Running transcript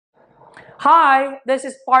Hi, this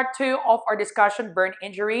is part two of our discussion, burn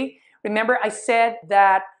injury. Remember, I said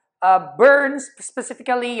that burns,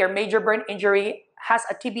 specifically your major burn injury, has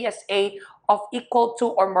a TBSA of equal to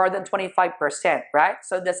or more than 25%, right?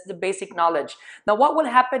 So that's the basic knowledge. Now, what will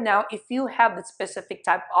happen now if you have the specific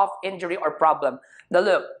type of injury or problem? Now,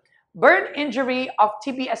 look, burn injury of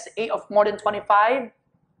TBSA of more than 25,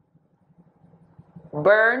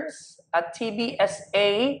 burns a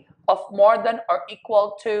TBSA of more than or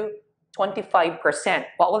equal to 25%.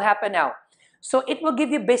 What will happen now? So it will give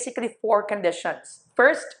you basically four conditions.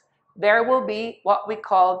 First, there will be what we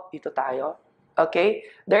call, dito tayo, okay?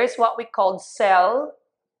 There is what we call cell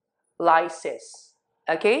lysis,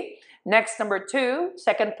 okay? Next, number two,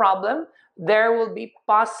 second problem, there will be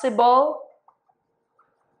possible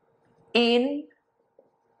inhalation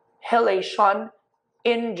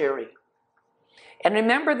injury. And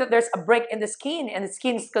remember that there's a break in the skin, and the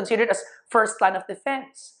skin is considered as first line of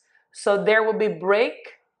defense. So there will be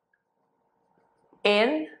break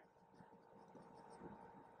in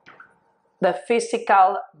the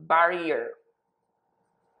physical barrier.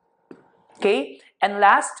 Okay? And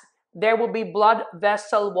last, there will be blood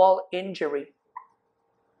vessel wall injury.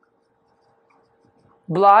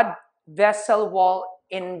 Blood vessel wall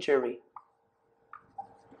injury.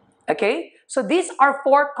 Okay? So these are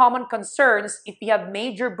four common concerns if you have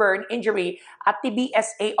major burn injury at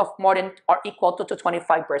TBSA of more than or equal to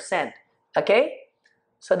 25%. Okay?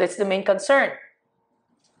 So that's the main concern.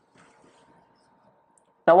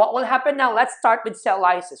 Now, what will happen now? Let's start with cell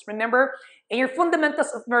lysis. Remember, in your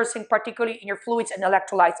fundamentals of nursing, particularly in your fluids and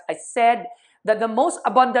electrolytes, I said that the most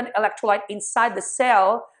abundant electrolyte inside the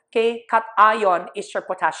cell, okay, cation, is your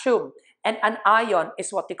potassium. And an ion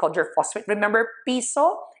is what they call your phosphate. Remember,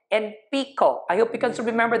 piso and pico. I hope you can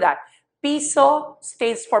remember that. Piso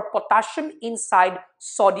stands for potassium inside,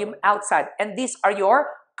 sodium outside. And these are your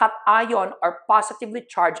cation or positively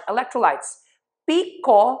charged electrolytes.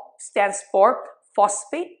 Pico stands for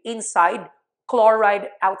phosphate inside, chloride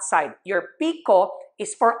outside. Your pico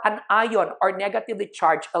is for an ion or negatively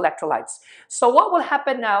charged electrolytes. So what will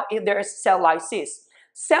happen now if there is cell lysis?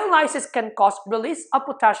 Cell lysis can cause release of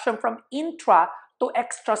potassium from intra to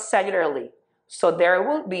extracellularly. So there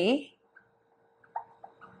will be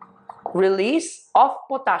release of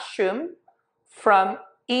potassium from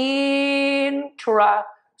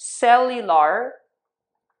intracellular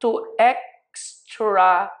to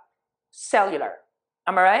extracellular.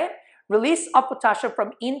 Am I right? Release of potassium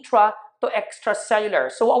from intra to extracellular.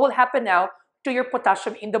 So what will happen now to your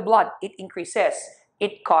potassium in the blood? It increases.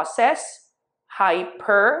 It causes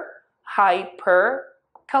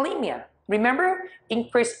hyperkalemia. Remember,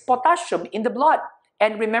 increased potassium in the blood.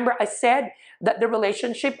 And remember, I said that the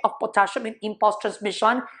relationship of potassium and impulse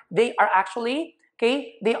transmission, they are actually,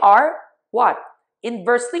 okay, they are what?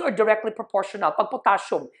 Inversely or directly proportional. Pag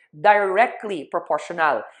potassium, directly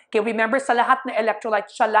proportional. Okay, remember, sa lahat na electrolyte,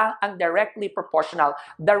 siya lang ang directly proportional.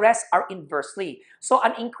 The rest are inversely. So,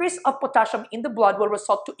 an increase of potassium in the blood will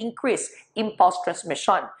result to increase impulse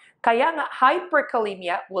transmission. Kaya nga,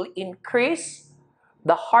 hyperkalemia will increase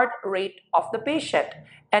the heart rate of the patient.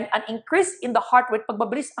 And an increase in the heart rate, pag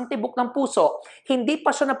mabilis ang tibok ng puso, hindi pa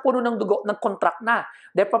siya napuno ng dugo, nag-contract na.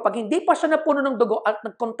 Therefore, pag hindi pa siya napuno ng dugo at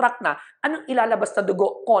nag-contract na, anong ilalabas na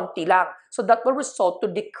dugo? Konti lang. So that will result to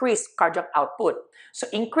decreased cardiac output. So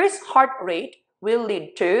increased heart rate will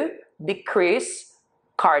lead to decreased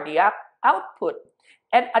cardiac output.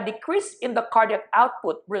 And a decrease in the cardiac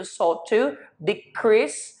output will result to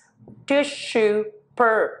decreased tissue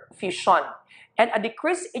perfusion. And a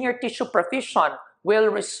decrease in your tissue perfusion will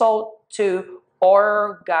result to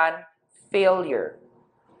organ failure.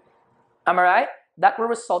 Am I right? That will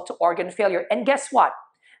result to organ failure. And guess what?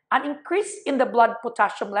 An increase in the blood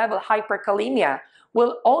potassium level, hyperkalemia,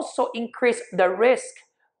 will also increase the risk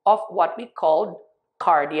of what we call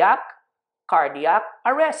cardiac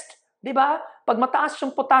arrest. Diba? Pag mataas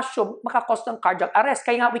yung potassium, makakos ng cardiac arrest.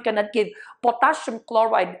 Kaya nga, we cannot give potassium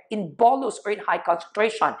chloride in bolus or in high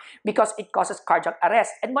concentration because it causes cardiac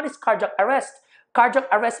arrest. And what is cardiac arrest? Cardiac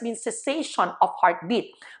arrest means cessation of heartbeat.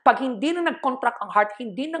 Pag hindi na nag-contract ang heart,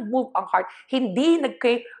 hindi nag-move ang heart, hindi na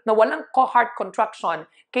walang heart contraction,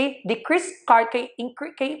 decreased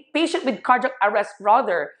patient with cardiac arrest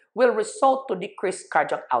rather will result to decreased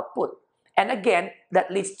cardiac output. And again, that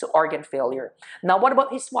leads to organ failure. Now, what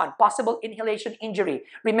about this one? Possible inhalation injury.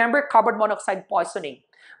 Remember carbon monoxide poisoning.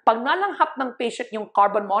 Pag nalanghap ng patient yung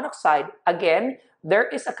carbon monoxide, again, there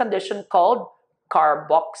is a condition called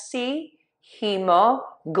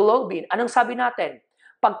carboxyhemoglobin. Anong sabi natin?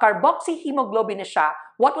 Pag carboxyhemoglobin na siya,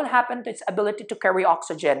 what will happen to its ability to carry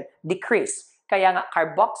oxygen? Decrease. Kaya nga,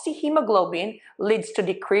 carboxyhemoglobin leads to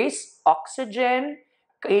decreased oxygen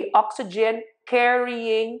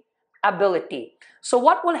carrying ability. So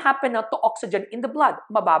what will happen now to oxygen in the blood?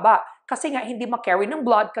 Mababa. Kasi nga, hindi ma-carry ng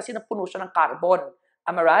blood kasi napuno siya ng carbon.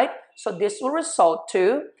 Am I right? So this will result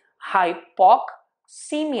to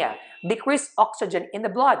hypoxemia, decreased oxygen in the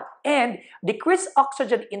blood. And decreased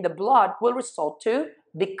oxygen in the blood will result to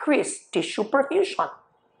decreased tissue perfusion.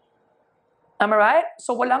 Am I right?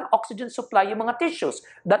 So walang oxygen supply yung mga tissues.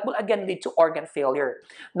 That will again lead to organ failure.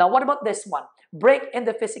 Now, what about this one? Break in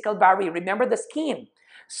the physical barrier. Remember the skin.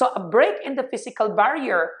 So a break in the physical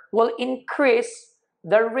barrier will increase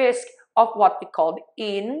the risk of what we call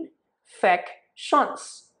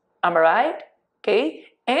infections. Am I right?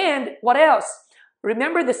 Okay. And what else?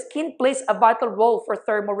 Remember, the skin plays a vital role for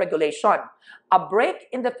thermoregulation. A break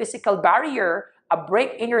in the physical barrier, a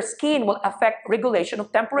break in your skin will affect regulation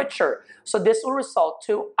of temperature. So this will result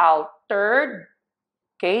to altered,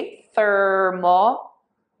 okay,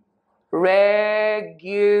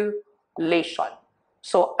 thermoregulation.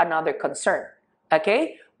 So another concern.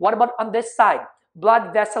 Okay? What about on this side?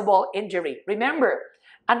 Blood vessel wall injury. Remember,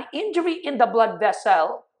 an injury in the blood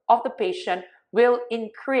vessel of the patient will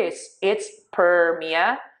increase its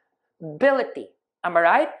permeability. Am I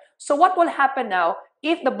right? So what will happen now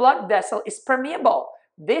if the blood vessel is permeable?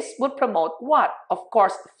 This would promote what? Of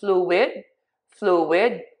course, fluid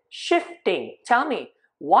shifting. Tell me,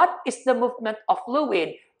 what is the movement of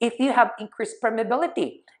fluid if you have increased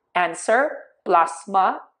permeability? Answer,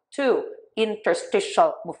 plasma. 2,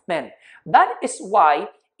 interstitial movement. That is why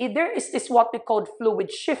if there is this what we call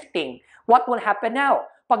fluid shifting. What will happen now?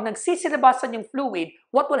 Pag nagsisilabasan yung fluid,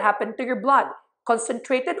 what will happen to your blood?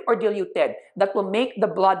 Concentrated or diluted? That will make the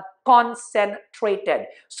blood concentrated.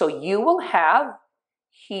 So you will have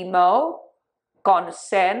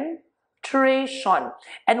hemoconcentration.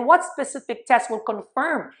 And what specific test will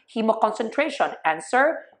confirm hemoconcentration?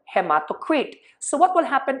 Answer, hematocrit. So what will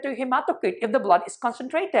happen to hematocrit if the blood is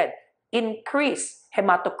concentrated? Increase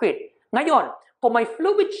hematocrit. Ngayon, kung may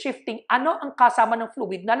fluid shifting, ano ang kasama ng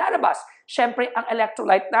fluid na lalabas? Siyempre, ang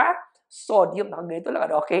electrolyte na sodium. Ganito lang,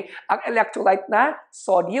 okay? Ang electrolyte na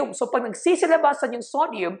sodium. So pag nagsisilabasan yung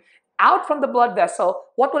sodium out from the blood vessel,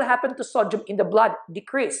 what will happen to sodium in the blood?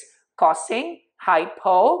 Decrease, causing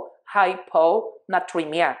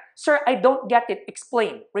hyponatremia. Sir, I don't get it.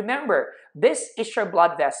 Explain. Remember, this is your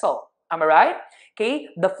blood vessel. Am I right?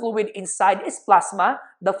 Okay, the fluid inside is plasma,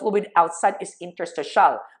 the fluid outside is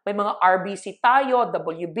interstitial. May mga RBC tayo,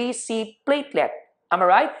 WBC, platelet. Am I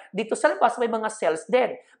right? Dito sa labas may mga cells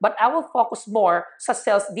din. But I will focus more sa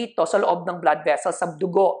cells dito sa loob ng blood vessel, sa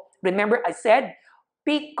dugo. Remember I said,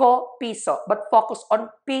 piso, but focus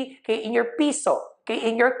on P, okay, in your piso, okay,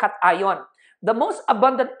 in your cation. The most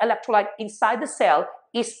abundant electrolyte inside the cell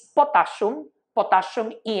is potassium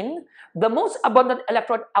in. The most abundant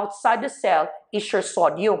electrolyte outside the cell is your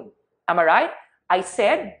sodium. Am I right? I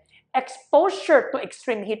said, exposure to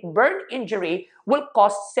extreme heat burn injury will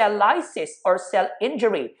cause cell lysis or cell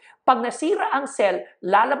injury. Pag nasira ang cell,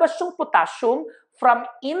 lalabas yung potassium from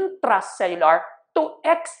intracellular to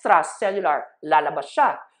extracellular. Lalabas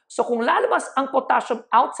siya. So kung lalabas ang potassium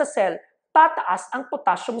out sa cell, tataas ang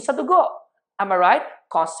potassium sa dugo. Am I right?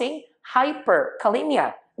 Causing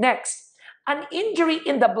hyperkalemia. Next. An injury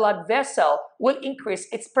in the blood vessel will increase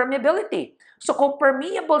its permeability. So kung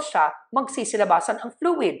permeable siya, magsisilabasan ang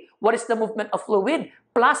fluid. What is the movement of fluid?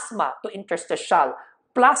 Plasma to interstitial.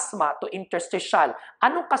 Plasma to interstitial.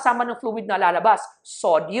 Anong kasama ng fluid na lalabas?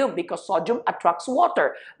 Sodium, because sodium attracts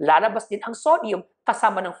water. Lalabas din ang sodium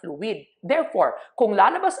kasama ng fluid. Therefore, kung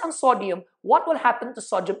lalabas ang sodium, what will happen to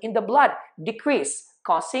sodium in the blood? Decrease,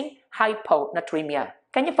 causing hyponatremia.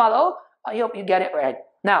 Can you follow? I hope you get it right.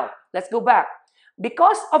 Now, let's go back.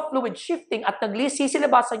 Because of fluid shifting at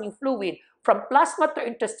nagsisilabasan yung fluid from plasma to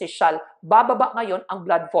interstitial, bababa ngayon ang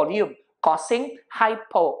blood volume, causing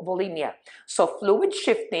hypovolemia. So, fluid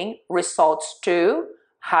shifting results to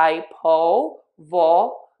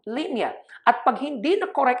hypovolemia. At pag hindi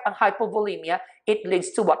na-correct ang hypovolemia, it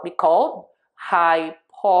leads to what we call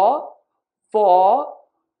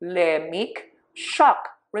hypovolemic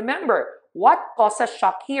shock. Remember, what causes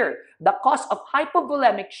shock here? The cause of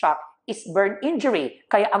hypovolemic shock is burn injury.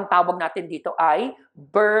 Kaya ang tawag natin dito ay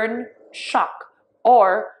burn shock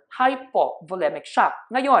or hypovolemic shock.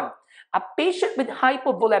 Ngayon, a patient with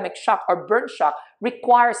hypovolemic shock or burn shock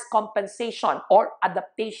requires compensation or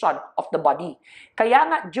adaptation of the body. Kaya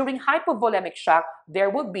nga, during hypovolemic shock, there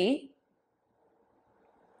will be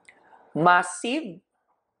massive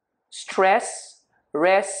stress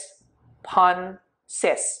responses.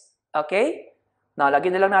 Okay? Now,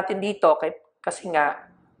 lagyan na lang natin dito kasi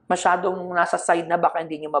nga Masyadong nasa side na baka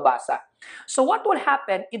hindi nyo mabasa. So what will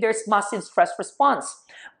happen if there's massive stress response?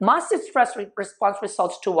 Massive stress response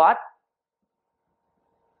results to what?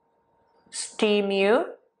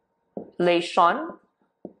 Stimulation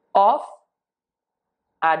of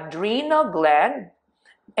adrenal gland,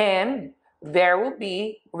 and there will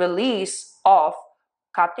be release of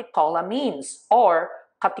catecholamines or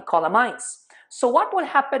catecholamines. So what will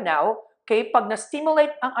happen now, okay, pag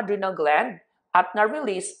na-stimulate ang adrenal gland at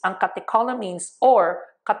na-release ang catecholamines or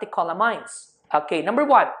catecholamines? Okay, number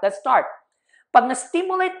one, let's start. Pag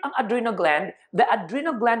na-stimulate ang adrenal gland, the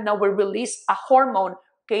adrenal gland now will release a hormone,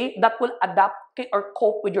 okay, that will adapt, okay, or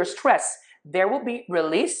cope with your stress. There will be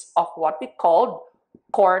release of what we call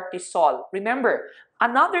cortisol. Remember,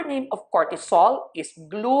 another name of cortisol is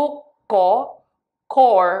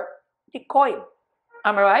glucocorticoid.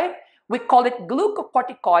 Am I right? We call it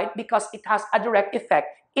glucocorticoid because it has a direct effect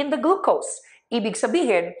in the glucose. Ibig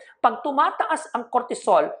sabihin, pag tumataas ang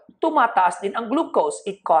cortisol, tumataas din ang glucose.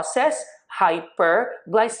 It causes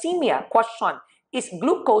hyperglycemia. Question, is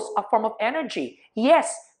glucose a form of energy? Yes,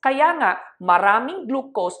 kaya nga maraming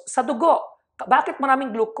glucose sa dugo. Bakit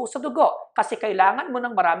maraming glucose sa dugo? Kasi kailangan mo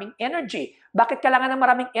ng maraming energy. Bakit kailangan ng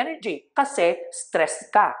maraming energy? Kasi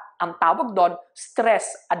stress ka. Ang tawag doon,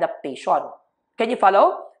 stress adaptation. Can you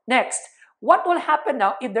follow? Next, what will happen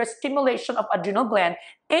now if there's stimulation of adrenal gland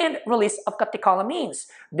and release of catecholamines?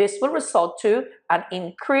 This will result to an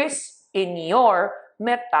increase in your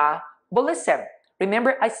metabolism.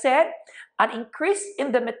 Remember I said, an increase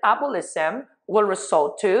in the metabolism will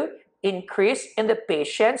result to increase in the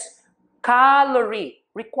patient's calorie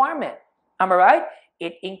requirement. Am I right?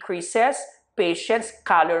 It increases patient's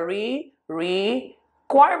calorie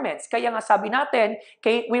requirements. Kaya nga sabi natin,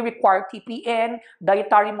 okay, we require TPN,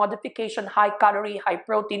 dietary modification, high calorie, high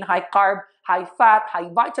protein, high carb, high fat, high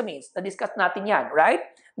vitamins. Na-discuss natin yan,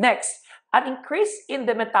 right? Next, an increase in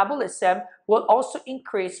the metabolism will also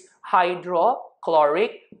increase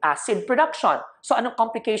hydrochloric acid production. So anong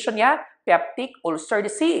complication niya? Peptic ulcer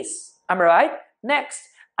disease. Am I right?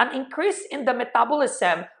 Next, an increase in the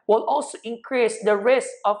metabolism will also increase the risk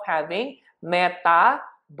of having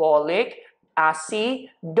metabolic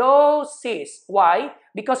acidosis. Why?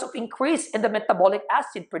 Because of increase in the metabolic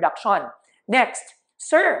acid production. Next,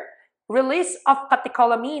 sir, release of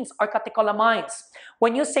catecholamines or catecholamines.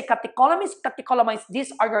 When you say catecholamines,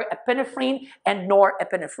 these are your epinephrine and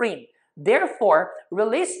norepinephrine. Therefore,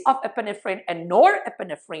 release of epinephrine and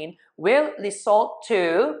norepinephrine will result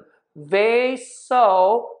to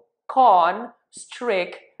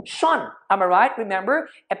vasoconstriction. Am I right? Remember,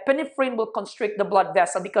 epinephrine will constrict the blood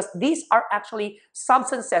vessel because these are actually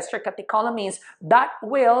substances or catecholamines that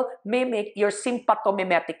will mimic your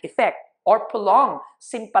sympathomimetic effect or prolong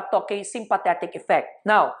sympathetic effect.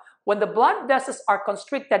 Now, when the blood vessels are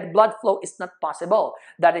constricted, blood flow is not possible.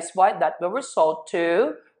 That is why that will result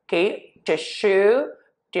to tissue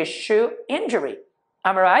injury.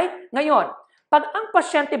 Am I right? Ngayon, pag ang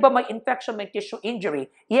pasyente ba may infection, may tissue injury?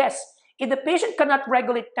 Yes. If the patient cannot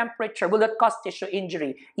regulate temperature, will it cause tissue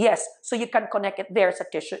injury? Yes. So you can connect it there sa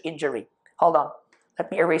tissue injury. Hold on.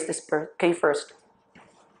 Let me erase this K first.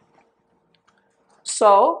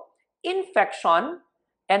 So, infection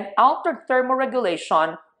and altered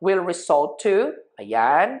thermoregulation will result to,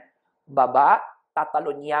 ayan, baba,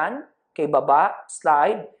 tatalon yan, kay baba,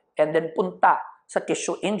 slide, and then punta sa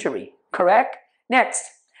tissue injury. Correct? Next,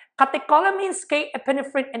 catecholamines, kay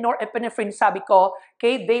epinephrine and norepinephrine, sabi ko,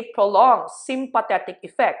 kay they prolong sympathetic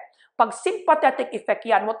effect. Pag sympathetic effect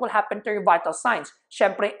yan, what will happen to your vital signs?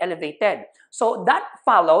 Siyempre, elevated. So that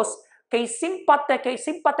follows, kay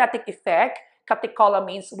sympathetic effect,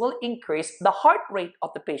 catecholamines will increase the heart rate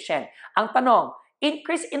of the patient. Ang tanong,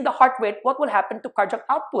 increase in the heart rate, what will happen to cardiac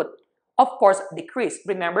output? Of course, decrease.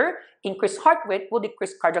 Remember, increased heart rate will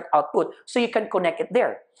decrease cardiac output. So you can connect it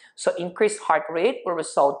there. So increased heart rate will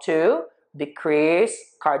result to decrease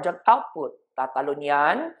cardiac output. Tatalon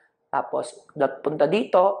yan. Tapos, punta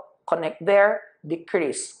dito, connect there,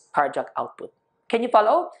 decrease cardiac output. Can you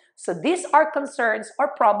follow? So these are concerns or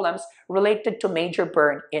problems related to major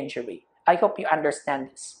burn injury. I hope you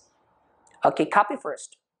understand this. Okay, copy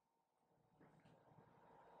first.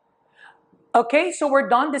 Okay, so we're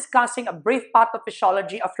done discussing a brief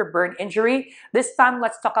pathophysiology of your burn injury. This time,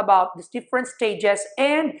 let's talk about these different stages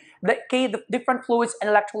and the different fluids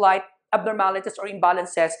and electrolyte abnormalities or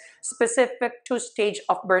imbalances specific to stage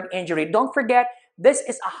of burn injury. Don't forget, this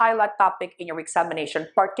is a highlight topic in your examination,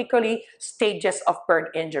 particularly stages of burn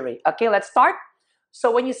injury. Okay, let's start.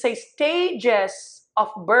 So when you say stages of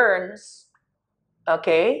burns,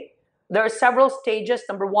 okay, there are several stages.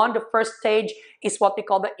 Number one, the first stage is what we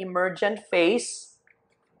call the emergent phase.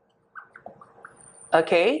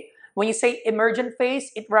 Okay? When you say emergent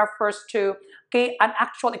phase, it refers to, okay, an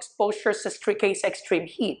actual exposure sa extreme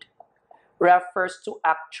heat. Refers to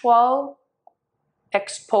actual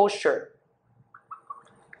exposure,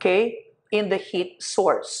 okay, in the heat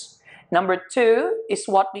source. Number two is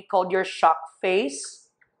what we call your shock phase.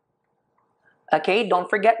 Okay, don't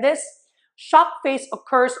forget this. Shock phase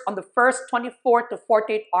occurs on the first 24 to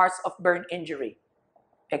 48 hours of burn injury.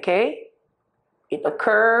 Okay? It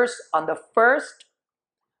occurs on the first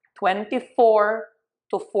 24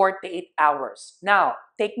 to 48 hours. Now,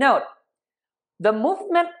 take note. The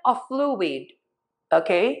movement of fluid,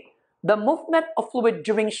 okay? The movement of fluid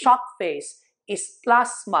during shock phase is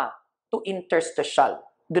plasma to interstitial.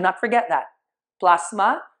 Do not forget that.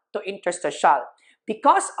 Plasma to interstitial.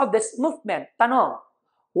 Because of this movement, tanong,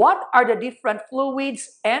 what are the different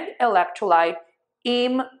fluids and electrolyte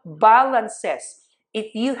imbalances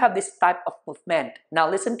if you have this type of movement? Now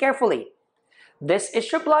listen carefully. This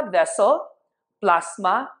is your blood vessel,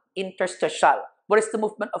 plasma, interstitial. What is the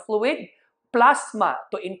movement of fluid? Plasma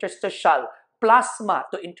to interstitial, plasma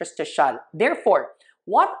to interstitial. Therefore,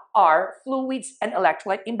 what are fluids and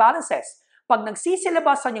electrolyte imbalances? Pag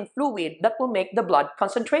nagsisilabasan yung fluid, that will make the blood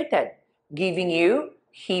concentrated, giving you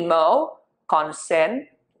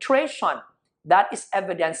hemoconcentration. That is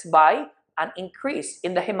evidenced by an increase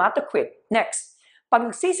in the hematocrit. Next, pag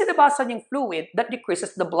nagsisilabasan yung fluid, that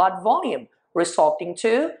decreases the blood volume, resulting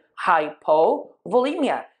to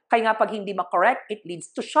hypovolemia. Kaya nga pag hindi makorek, it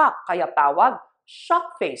leads to shock. Kaya tawag,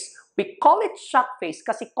 shock phase. We call it shock phase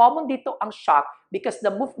kasi common dito ang shock because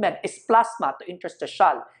the movement is plasma to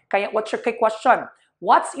interstitial. Kaya what's your question?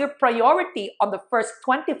 What's your priority on the first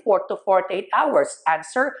 24 to 48 hours?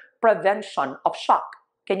 Answer, prevention of shock.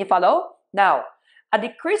 Can you follow? Now, a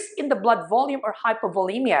decrease in the blood volume or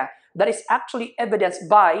hypovolemia that is actually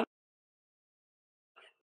evidenced by,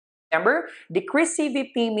 remember, decreased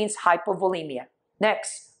CVP means hypovolemia.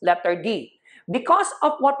 Next, letter D. Because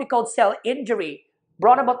of what we call cell injury,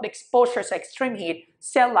 brought about by exposure to extreme heat,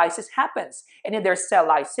 cell lysis happens. And if there's cell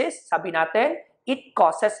lysis, sabi natin, it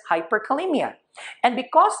causes hyperkalemia. And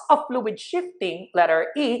because of fluid shifting, letter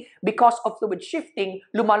E, because of fluid shifting,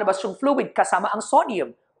 lumalabas yung fluid kasama ang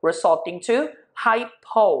sodium, resulting to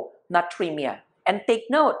hyponatremia. And take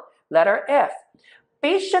note, letter F.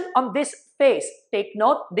 Patient on this phase, take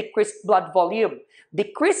note, decreased blood volume.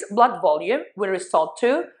 Decreased blood volume will result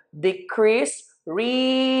to decreased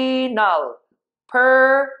renal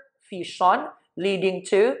perfusion, leading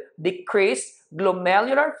to decreased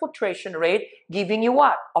glomerular filtration rate, giving you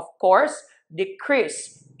what? Of course,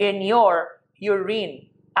 decrease in your urine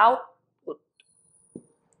output.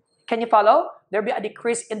 Can you follow? There will be a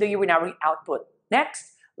decrease in the urinary output.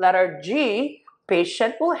 Next, letter G,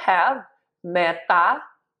 patient will have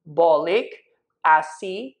metabolic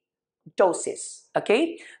acidosis.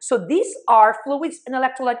 Okay? So these are fluids and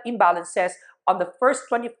electrolyte imbalances on the first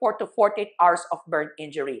 24 to 48 hours of burn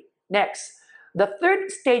injury. Next, the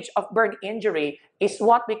third stage of burn injury is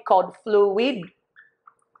what we call fluid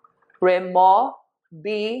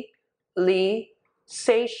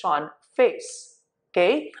remobilization phase.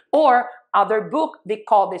 Okay? Or other book, they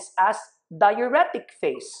call this as diuretic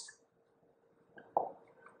phase.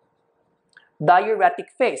 Diuretic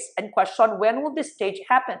phase. And question, when will this stage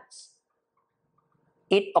happen?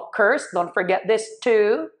 It occurs, don't forget this,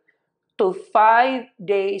 2 to 5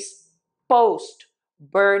 days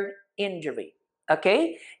post-burn injury.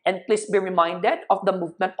 Okay? And please be reminded of the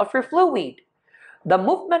movement of your fluid. The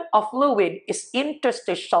movement of fluid is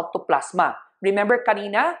interstitial to plasma. Remember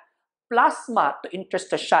kanina? Plasma to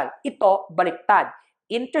interstitial. Ito, baliktad.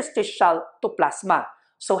 Interstitial to plasma.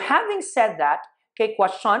 So having said that, okay,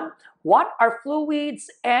 question, what are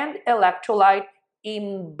fluids and electrolyte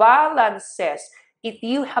imbalances if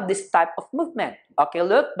you have this type of movement? Okay,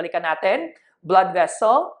 look, balikan natin. Blood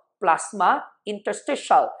vessel, plasma,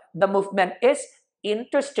 interstitial. The movement is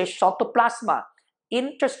interstitial to plasma.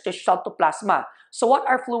 Interstitial to plasma. So what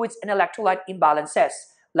are fluids and electrolyte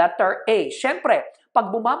imbalances? Letter A. Siyempre,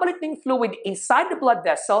 pag bumabalik ng fluid inside the blood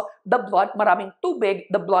vessel, the blood, maraming tubig,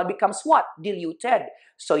 the blood becomes what? Diluted.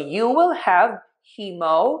 So you will have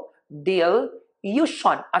hemodilution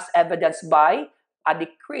as evidenced by a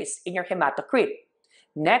decrease in your hematocrit.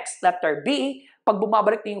 Next, letter B, pag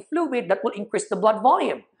bumabalik ng fluid, that will increase the blood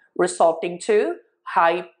volume, resulting to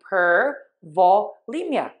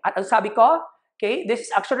hypervolemia. At ang sabi ko, okay, this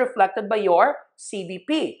is actually reflected by your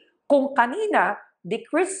CVP. Kung kanina,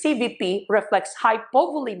 decreased CVP reflects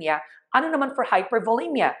hypovolemia. Ano naman for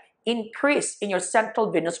hypervolemia? Increase in your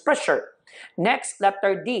central venous pressure. Next,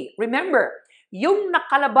 letter D. Remember, yung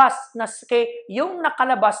nakalabas na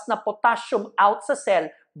potassium out sa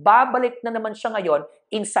cell babalik na naman siya ngayon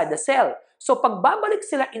inside the cell. So pag babalik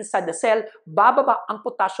sila inside the cell, bababa ang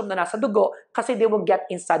potassium na nasa dugo kasi they will get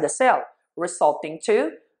inside the cell, resulting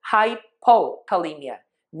to hypokalemia.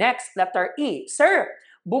 Next, letter E. Sir,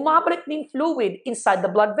 bumabalik din fluid inside the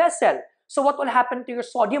blood vessel. So what will happen to your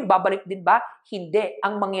sodium? Babalik din ba? Hindi.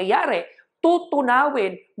 Ang mangyayari,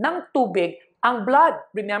 tutunawin ng tubig ang blood.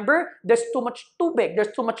 Remember, there's too much tubig,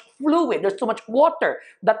 there's too much fluid, there's too much water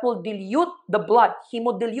that will dilute the blood,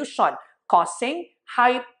 hemodilution, causing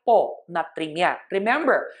hyponatremia.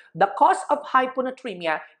 Remember, the cause of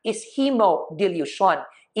hyponatremia is hemodilution.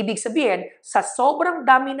 Ibig sabihin, sa sobrang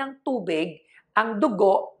dami ng tubig, ang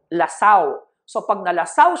dugo lasaw. So pag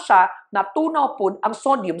nalasaw siya, natunaw po ang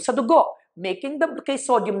sodium sa dugo, making the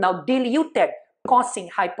sodium now diluted, causing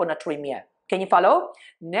hyponatremia. Can you follow?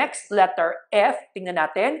 Next, letter F, tingnan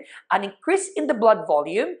natin. An increase in the blood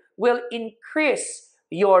volume will increase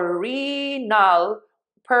your renal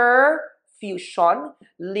perfusion,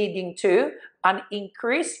 leading to an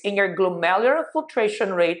increase in your glomerular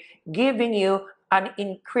filtration rate, giving you an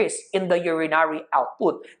increase in the urinary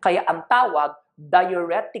output. Kaya ang tawag,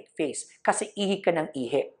 diuretic phase, kasi ihi ka ng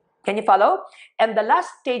ihi. Can you follow? And the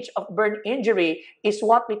last stage of burn injury is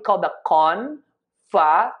what we call the convalescent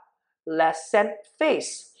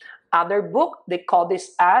phase. Other book, they call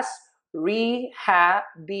this as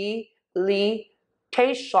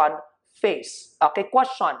rehabilitation phase. Okay,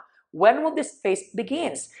 question. When will this phase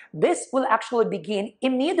begins? This will actually begin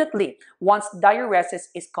immediately once diuresis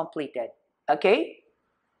is completed. Okay?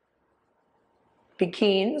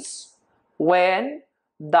 Begins when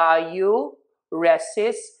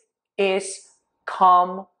diuresis is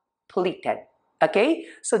completed. Okay?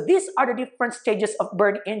 So these are the different stages of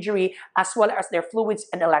burn injury as well as their fluids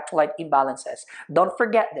and electrolyte imbalances. Don't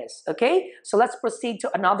forget this. Okay? So let's proceed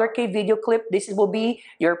to another video clip. This will be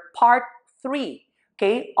your part 3,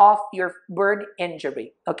 okay, of your burn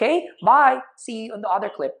injury. Okay? Bye. See you on the other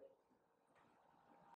clip.